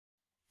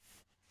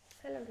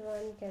Hello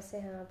everyone, कैसे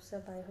हैं आप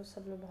सब। आई हो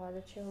सब लोग बहुत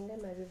अच्छे होंगे।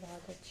 मैं भी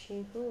बहुत अच्छी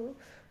हूँ।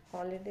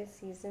 Holiday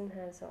season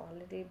has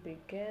already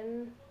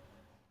begin.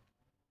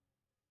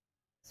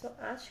 सो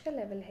आज का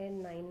लेवल है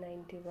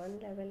 991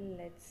 level.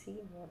 Let's see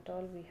what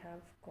all we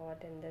have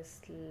got in this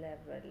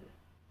level.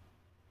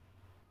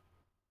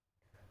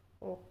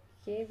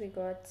 Okay, we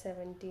got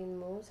 17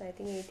 moves, I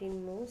think 18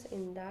 moves.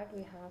 In that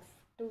we have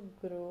to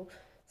grow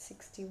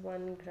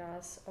 61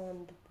 grass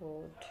on the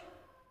board.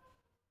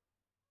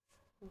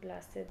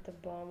 Blasted the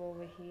bomb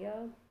over here.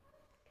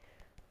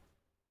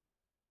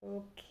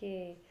 Okay,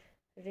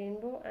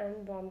 rainbow and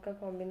bomb का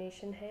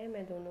combination है।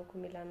 मैं दोनों को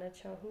मिलाना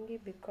चाहूँगी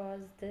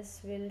because this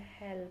will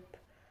help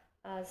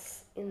us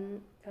in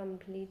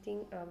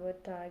completing our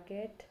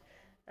target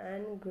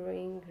and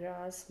growing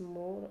grass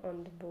more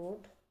on the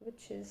board,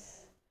 which is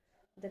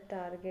the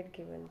target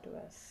given to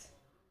us.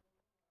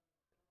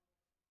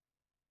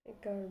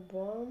 एक और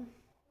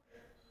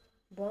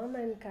bomb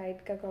and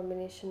kite का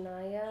कॉम्बिनेशन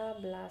आया।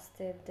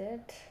 Blasted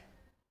that.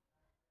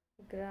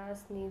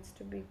 grass needs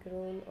to be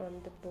grown on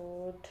the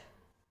board.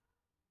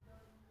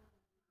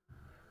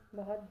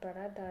 बहुत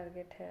बड़ा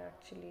target है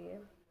actually ये।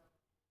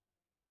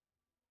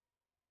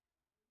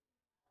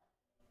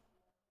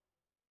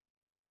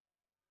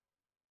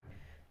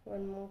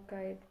 One more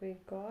kite we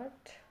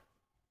got.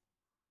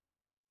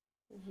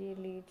 ये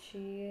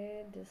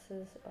लीजिए, this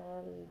is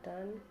all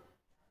done.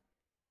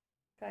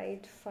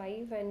 Kite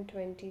 5 and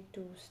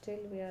 22,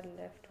 still we are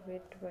left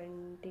with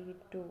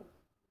 22।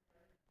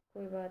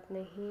 कोई बात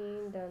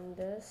नहीं, done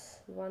this.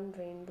 One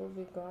rainbow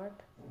we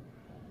got.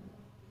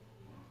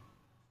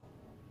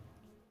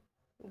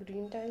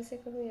 Green tile से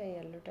करूँ या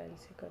येलो टाइल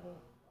से करूँ?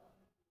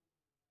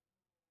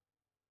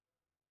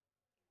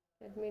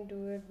 Let me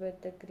do it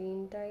with the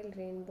green tile.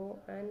 Rainbow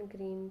and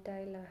green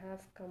tile I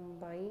have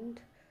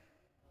combined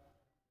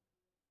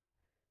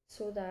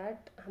so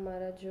that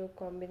हमारा जो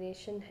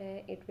combination है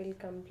it will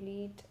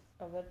complete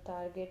our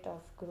target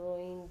of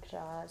growing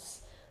grass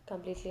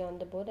completely on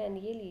the board. And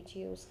ये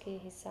लीजिए, उसके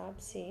हिसाब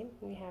से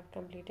we have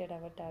completed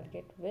our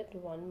target with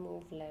one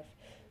move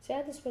left. So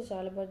yeah, this was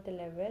all about the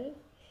level.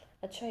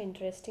 अच्छा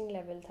interesting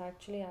level था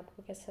actually.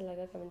 आपको कैसा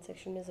लगा कमेंट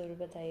सेक्शन में ज़रूर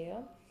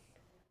बताइएगा।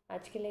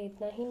 आज के लिए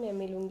इतना ही। मैं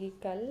मिलूँगी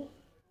कल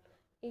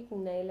एक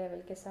नए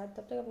लेवल के साथ।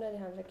 तब तक अपना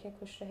ध्यान रखें,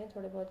 खुश रहें,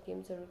 थोड़े बहुत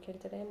गेम ज़रूर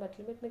खेलते रहें।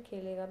 मतलब में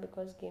खेलेगा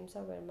because games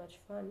are very much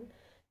fun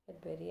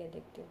but very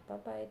addictive. Bye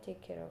bye, take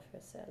care of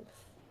your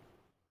self.